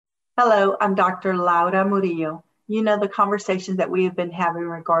Hello, I'm Dr. Laura Murillo. You know the conversations that we have been having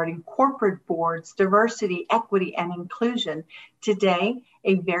regarding corporate boards, diversity, equity, and inclusion. Today,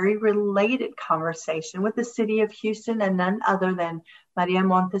 a very related conversation with the city of Houston and none other than Maria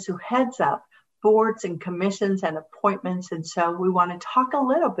Montes, who heads up boards and commissions and appointments. And so we want to talk a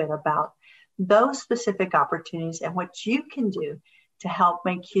little bit about those specific opportunities and what you can do to help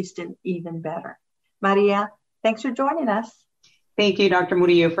make Houston even better. Maria, thanks for joining us. Thank you, Dr.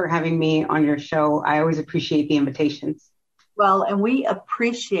 Murillo, for having me on your show. I always appreciate the invitations. Well, and we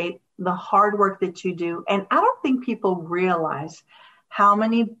appreciate the hard work that you do. And I don't think people realize how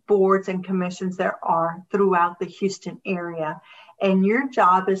many boards and commissions there are throughout the Houston area. And your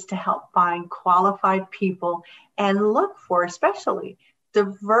job is to help find qualified people and look for especially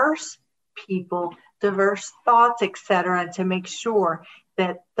diverse people, diverse thoughts, et cetera, and to make sure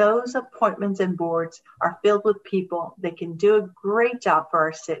that those appointments and boards are filled with people that can do a great job for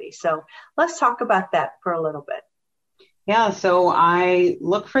our city. So let's talk about that for a little bit. Yeah, so I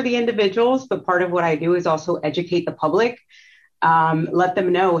look for the individuals, but part of what I do is also educate the public, let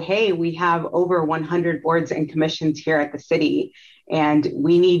them know, hey, we have over 100 boards and commissions here at the city, and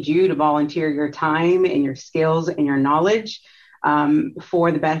we need you to volunteer your time and your skills and your knowledge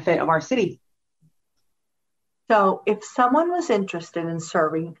for the benefit of our city. So if someone was interested in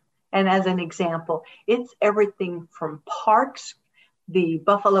serving, and as an example, it's everything from parks, the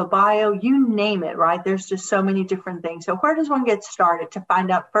Buffalo Bio, you name it, right? There's just so many different things. So where does one get started to find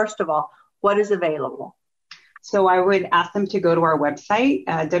out, first of all, what is available? So I would ask them to go to our website,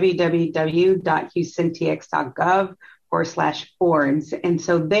 www.houstontx.gov/boards. And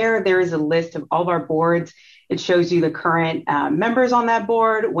so there is a list of all of our boards. It shows you the current members on that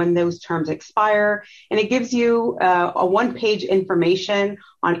board, when those terms expire, and it gives you a one-page information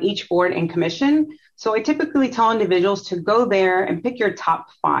on each board and commission. So I typically tell individuals to go there and pick your top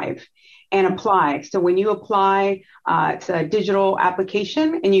 5 and apply. So when you apply, it's a digital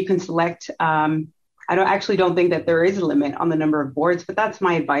application, and you can select. I don't think that there is a limit on the number of boards, but that's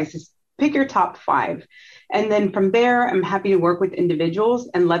my advice: is pick your top 5. And then from there, I'm happy to work with individuals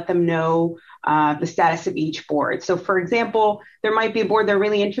and let them know the status of each board. So for example, there might be a board they're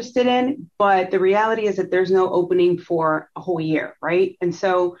really interested in, but the reality is that there's no opening for a whole year, right? And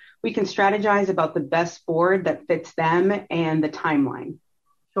so we can strategize about the best board that fits them and the timeline.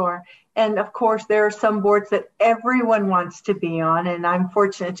 Sure. And of course, there are some boards that everyone wants to be on. And I'm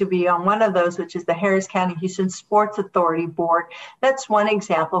fortunate to be on one of those, which is the Harris County Houston Sports Authority Board. That's one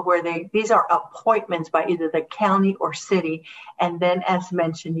example where these are appointments by either the county or city. And then, as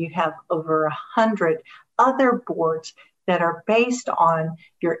mentioned, you have over 100 other boards that are based on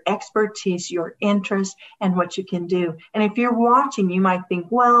your expertise, your interest, and what you can do. And if you're watching, you might think,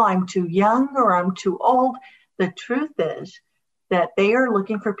 well, I'm too young or I'm too old. The truth is that they are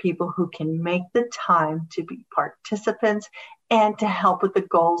looking for people who can make the time to be participants and to help with the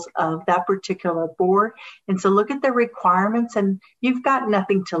goals of that particular board. And so look at the requirements, and you've got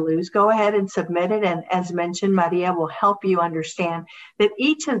nothing to lose. Go ahead and submit it. And as mentioned, Maria will help you understand that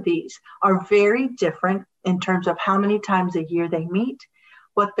each of these are very different in terms of how many times a year they meet,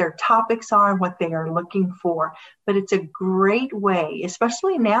 what their topics are, and what they are looking for. But it's a great way,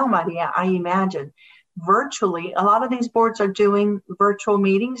 especially now, Maria, I imagine, virtually, a lot of these boards are doing virtual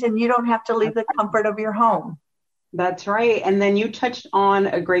meetings, and you don't have to leave the comfort of your home. That's right. And then you touched on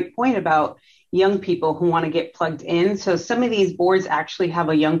a great point about young people who want to get plugged in. So some of these boards actually have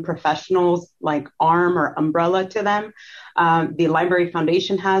a young professionals like arm or umbrella to them. The Library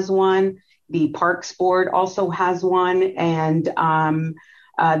Foundation has one. The Parks Board also has one. And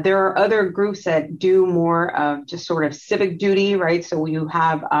there are other groups that do more of just sort of civic duty, right? So you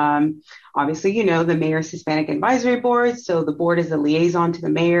have, obviously, the Mayor's Hispanic Advisory Board. So the board is a liaison to the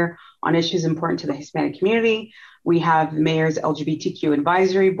mayor on issues important to the Hispanic community. We have the Mayor's LGBTQ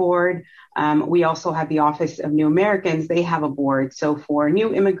Advisory Board. We also have the Office of New Americans. They have a board. So for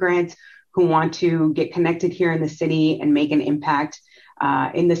new immigrants who want to get connected here in the city and make an impact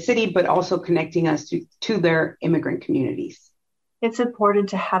in the city, but also connecting us to their immigrant communities. It's important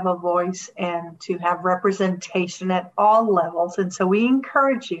to have a voice and to have representation at all levels. And so we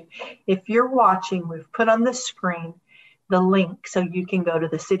encourage you, if you're watching, we've put on the screen the link so you can go to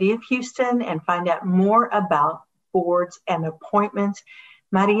the City of Houston and find out more about boards and appointments.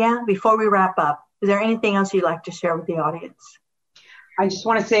 Maria, before we wrap up, is there anything else you'd like to share with the audience? I just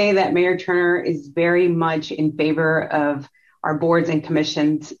want to say that Mayor Turner is very much in favor of our boards and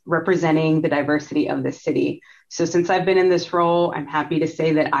commissions representing the diversity of the city. So since I've been in this role, I'm happy to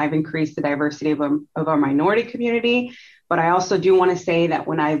say that I've increased the diversity of our minority community. But I also do want to say that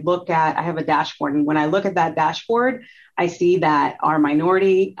when I have a dashboard, and when I look at that dashboard, I see that our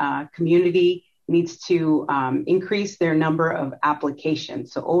minority community needs to increase their number of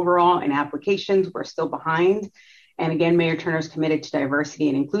applications. So overall in applications, we're still behind. And again, Mayor Turner is committed to diversity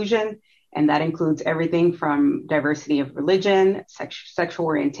and inclusion. And that includes everything from diversity of religion, sexual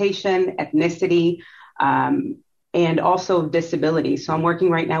orientation, ethnicity, and also disability. So I'm working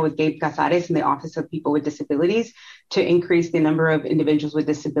right now with Gabe Casares in the Office of People with Disabilities to increase the number of individuals with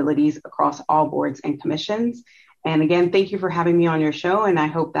disabilities across all boards and commissions. And again, thank you for having me on your show. And I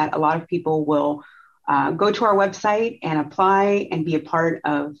hope that a lot of people will go to our website and apply and be a part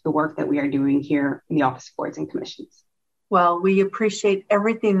of the work that we are doing here in the Office of Boards and Commissions. Well, we appreciate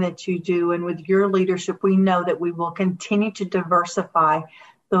everything that you do. And with your leadership, we know that we will continue to diversify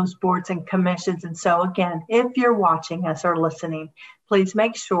those boards and commissions. And so again, if you're watching us or listening, please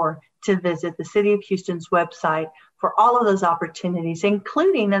make sure to visit the City of Houston's website for all of those opportunities,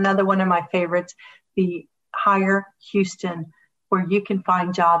 including another one of my favorites, the Hire Houston, where you can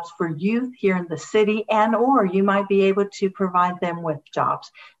find jobs for youth here in the city, and or you might be able to provide them with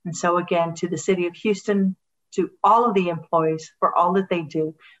jobs. And so again, to the City of Houston, to all of the employees for all that they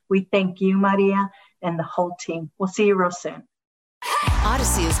do, we thank you, Maria, and the whole team. We'll see you real soon.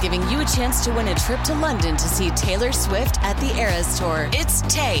 Odyssey is giving you a chance to win a trip to London to see Taylor Swift at the Eras Tour. It's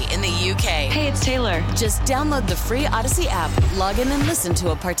Tay in the UK. Hey, it's Taylor. Just download the free Odyssey app, log in and listen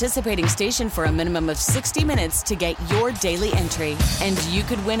to a participating station for a minimum of 60 minutes to get your daily entry. And you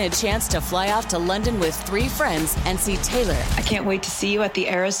could win a chance to fly off to London with 3 friends and see Taylor. I can't wait to see you at the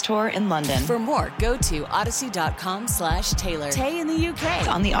Eras Tour in London. For more, go to odyssey.com/Taylor. Tay in the UK. It's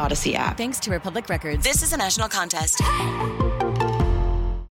on the Odyssey app. Thanks to Republic Records. This is a national contest.